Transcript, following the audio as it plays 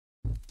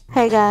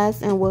Hey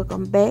guys, and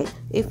welcome back.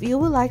 If you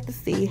would like to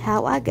see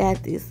how I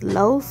got this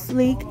low,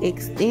 sleek,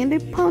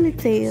 extended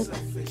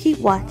ponytail, keep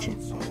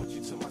watching.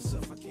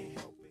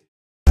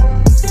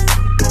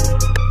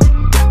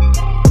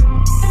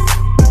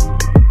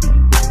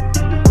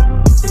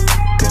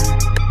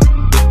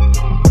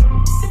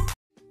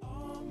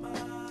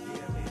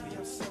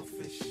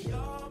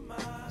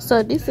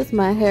 So this is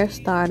my hair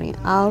starting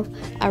off.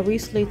 I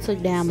recently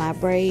took down my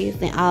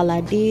braids and all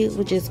I did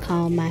was just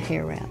comb my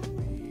hair out.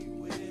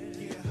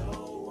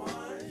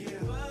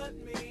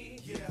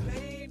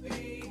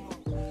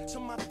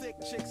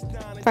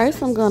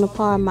 First, I'm going to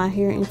part my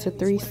hair into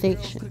 3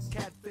 sections.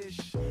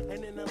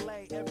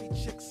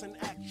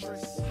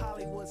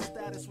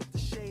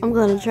 I'm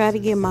going to try to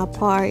get my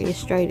part as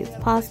straight as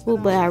possible,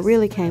 but I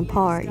really can't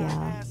part,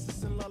 y'all.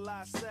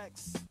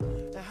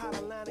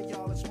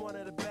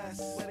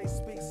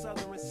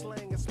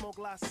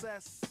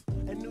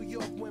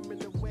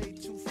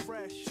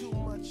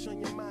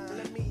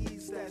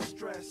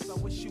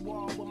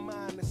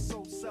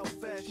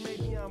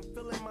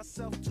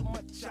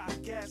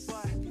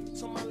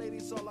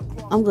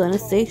 I'm going to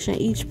section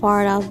each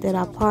part off that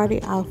I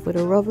parted off with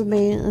a rubber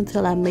band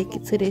until I make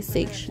it to this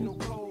section.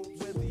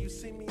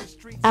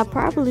 I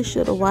probably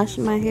should have washed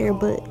my hair,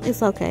 but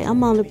it's okay.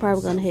 I'm only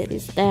probably going to have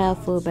this style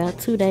for about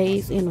 2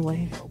 days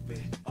anyway.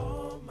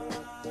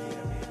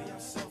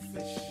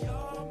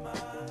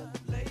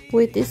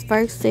 With this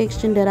first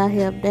section that I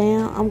have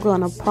down, I'm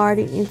going to part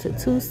it into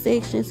 2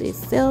 sections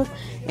itself,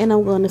 and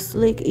I'm going to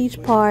slick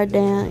each part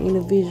down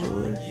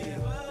individually.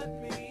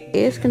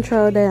 Edge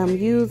control that I'm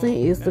using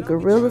is the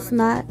Gorilla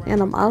Knot,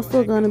 and I'm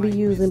also going to be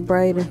using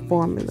Braiding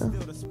formula.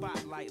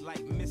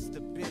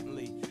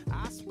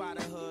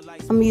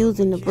 I'm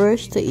using the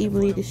brush to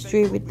evenly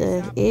distribute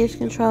the edge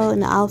control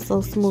and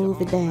also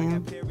smooth it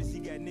down.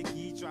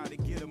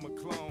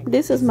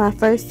 This is my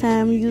first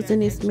time using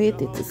this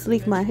method to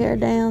sleek my hair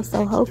down,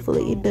 so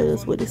hopefully it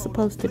does what it's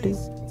supposed to do.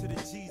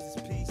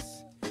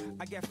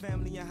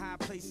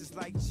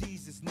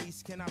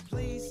 Can I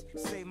please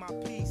say my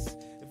piece?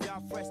 If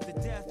y'all fresh to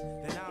death,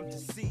 then I'm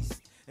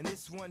deceased. And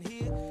this one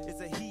here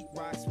is a heat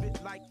rock,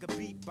 spit like a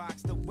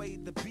beatbox, the way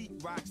the beat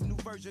rocks, new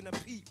version of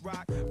Pete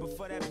Rock. But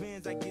for that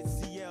Benz, I get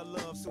CL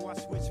love, so I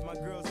switch my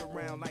girls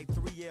around like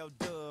 3L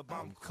Dub.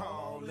 I'm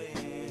calling.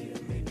 Yeah,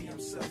 maybe I'm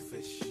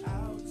selfish. I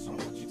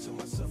want you to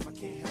myself, I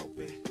can't help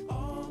it.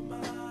 Oh my.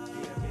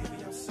 Yeah,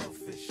 maybe I'm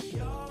selfish.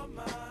 You're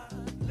my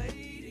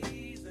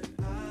ladies, and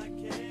I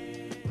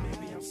can't.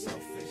 Maybe I'm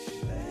selfish.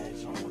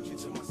 I want you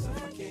to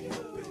myself, I can't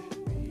help it.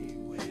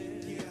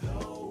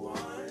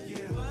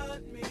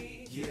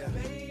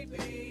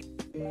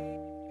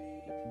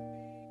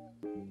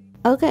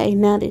 Okay,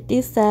 now that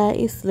this side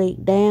is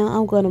slicked down,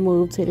 I'm going to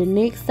move to the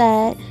next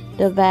side,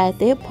 divide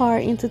that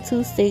part into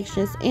 2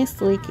 sections, and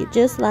slick it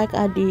just like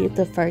I did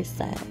the first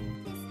side.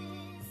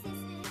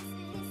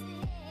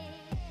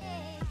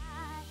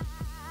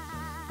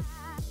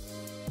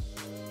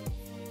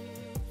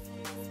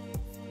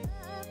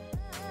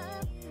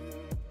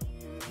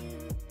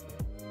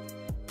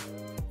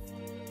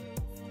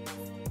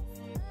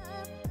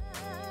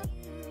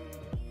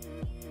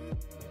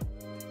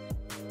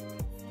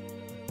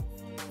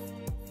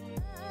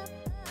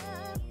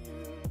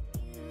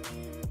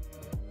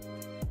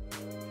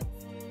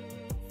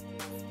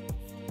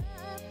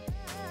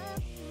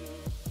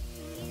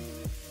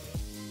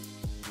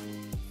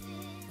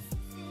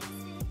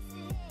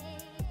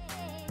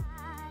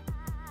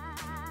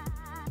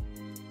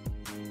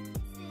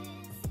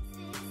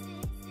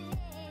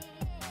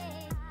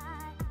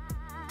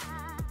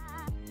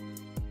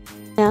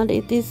 Now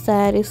that this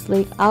side is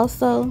slick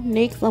also,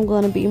 next I'm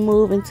going to be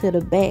moving to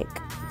the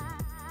back.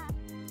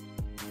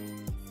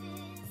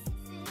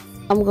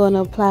 I'm going to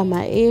apply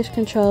my edge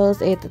controls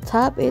at the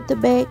top at the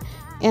back,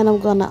 and I'm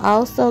going to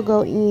also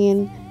go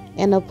in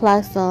and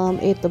apply some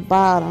at the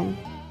bottom.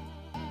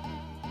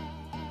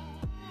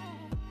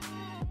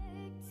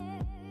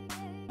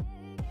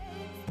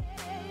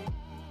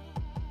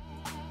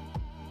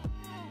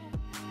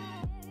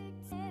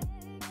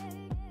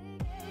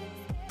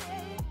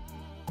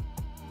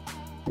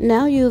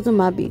 Now using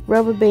my big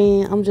rubber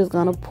band, I'm just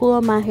going to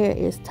pull my hair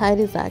as tight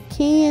as I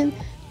can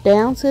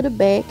down to the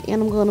back,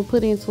 and I'm going to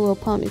put it into a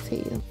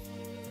ponytail.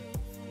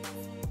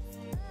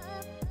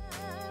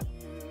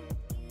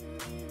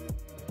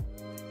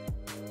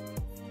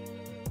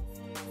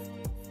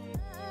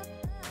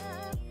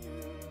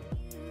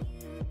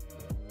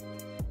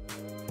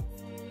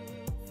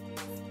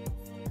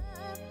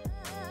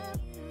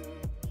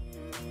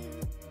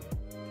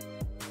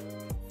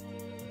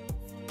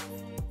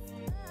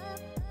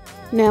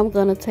 Now I'm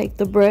going to take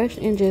the brush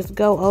and just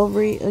go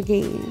over it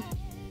again.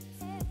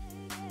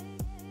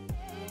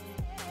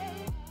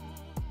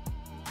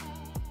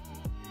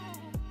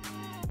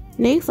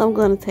 Next, I'm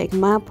going to take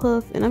my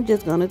puff and I'm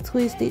just going to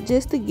twist it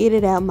just to get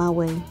it out my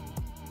way.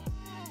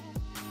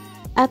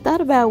 I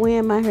thought about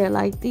wearing my hair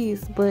like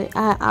this, but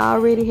I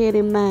already had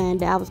in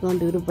mind that I was going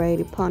to do the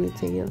braided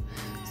ponytail.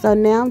 So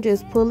now I'm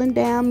just pulling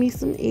down me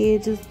some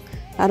edges.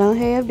 I don't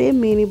have that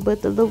many,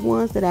 but the little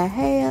ones that I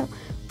have,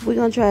 We're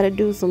gonna try to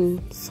do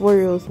some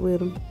swirls with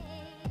them.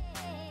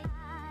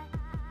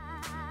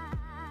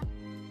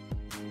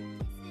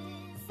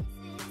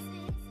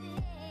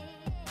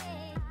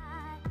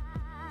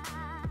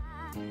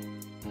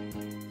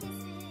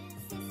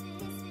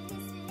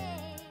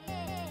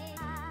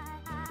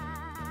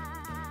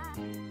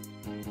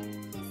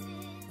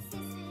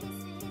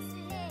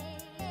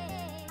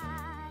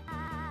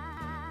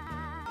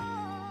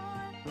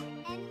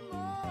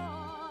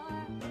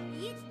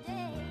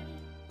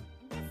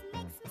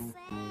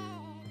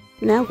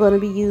 Now I'm going to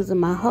be using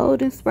my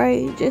holding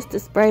spray just to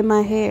spray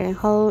my hair and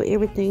hold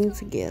everything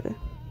together.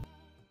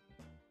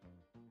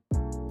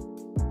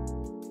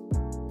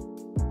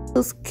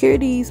 To secure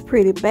these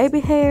pretty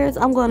baby hairs,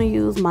 I'm going to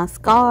use my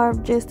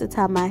scarf just to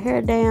tie my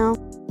hair down.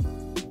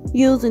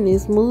 Using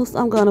this mousse,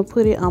 I'm going to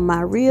put it on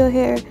my real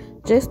hair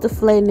just to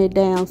flatten it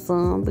down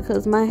some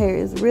because my hair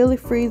is really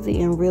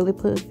frizzy and really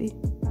puffy.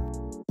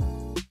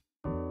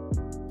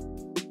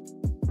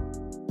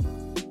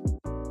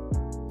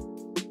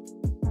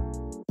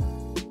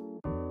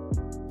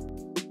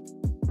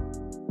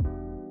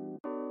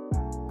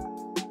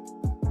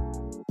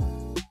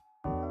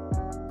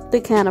 The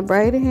kind of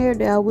braiding hair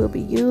that I will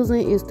be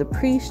using is the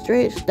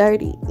pre-stretched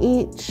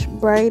 30-inch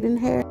braiding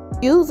hair.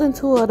 Using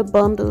 2 of the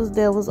bundles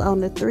that was on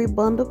the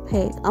 3-bundle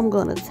pack, I'm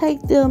going to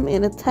take them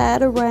and tie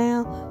it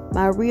around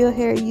my real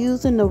hair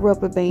using the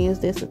rubber bands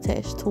that's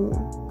attached to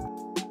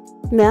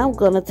them. Now I'm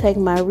going to take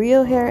my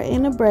real hair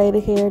and the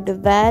braided hair,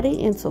 divide it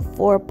into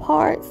 4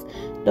 parts.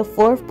 The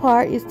 4th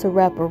part is to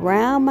wrap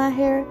around my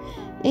hair,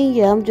 and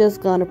yeah, I'm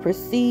just going to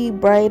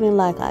proceed braiding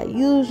like I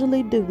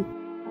usually do.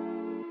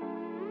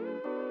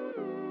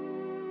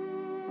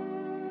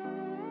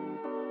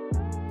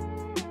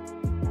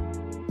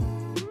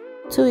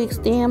 To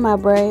extend my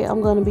braid,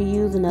 I'm going to be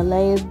using the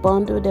last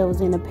bundle that was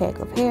in a pack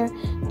of hair,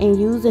 and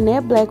using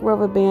that black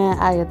rubber band,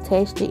 I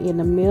attached it in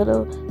the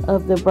middle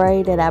of the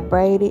braid that I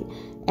braided,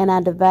 and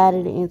I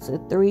divided it into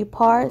 3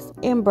 parts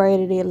and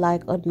braided it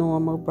like a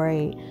normal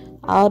braid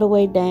all the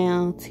way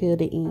down till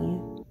the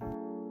end.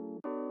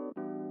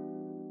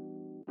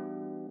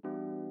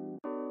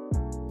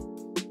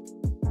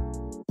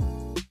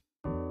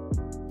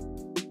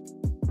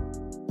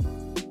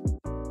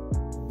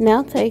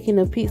 Now taking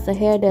a piece of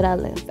hair that I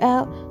left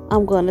out,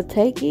 I'm going to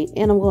take it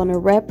and I'm going to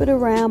wrap it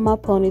around my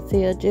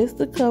ponytail just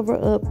to cover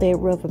up that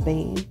rubber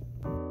band.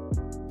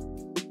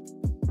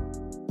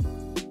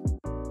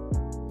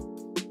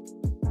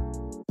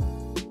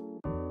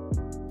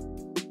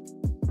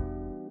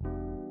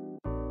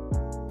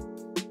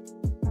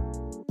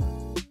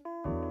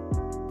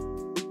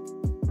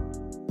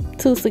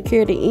 To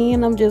secure the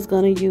end, I'm just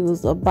going to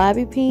use a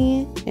bobby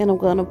pin, and I'm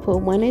going to put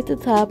one at the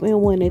top and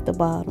one at the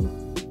bottom.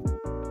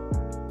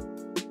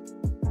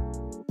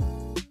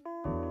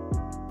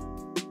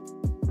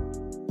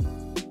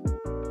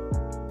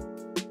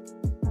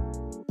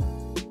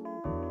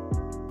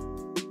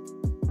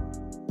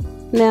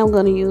 Now I'm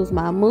going to use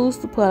my mousse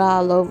to put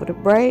all over the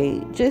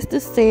braid just to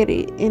set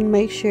it and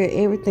make sure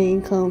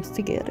everything comes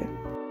together.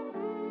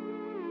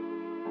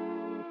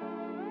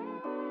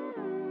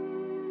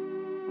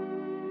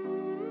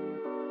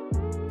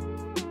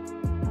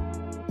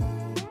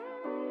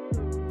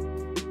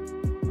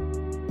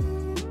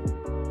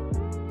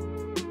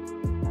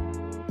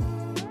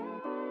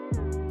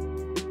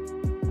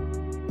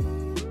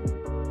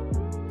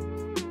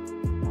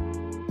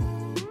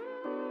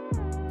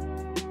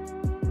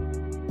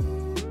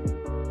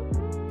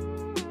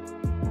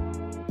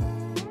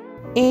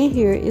 And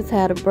here is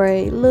how the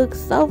braid looks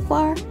so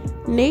far.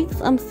 Next,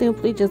 I'm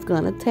simply just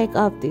going to take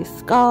off this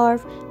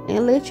scarf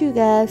and let you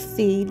guys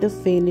see the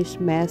finished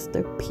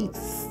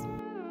masterpiece.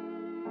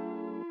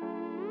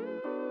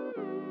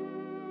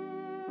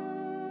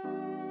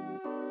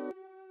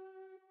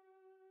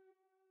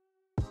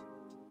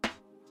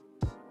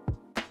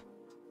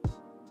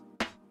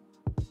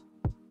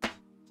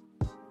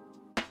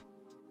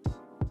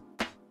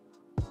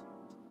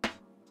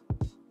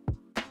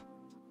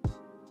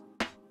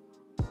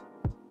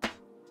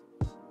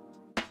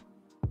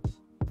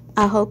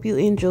 I hope you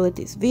enjoyed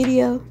this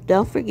video.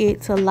 Don't forget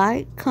to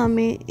like,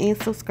 comment, and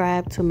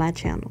subscribe to my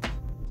channel.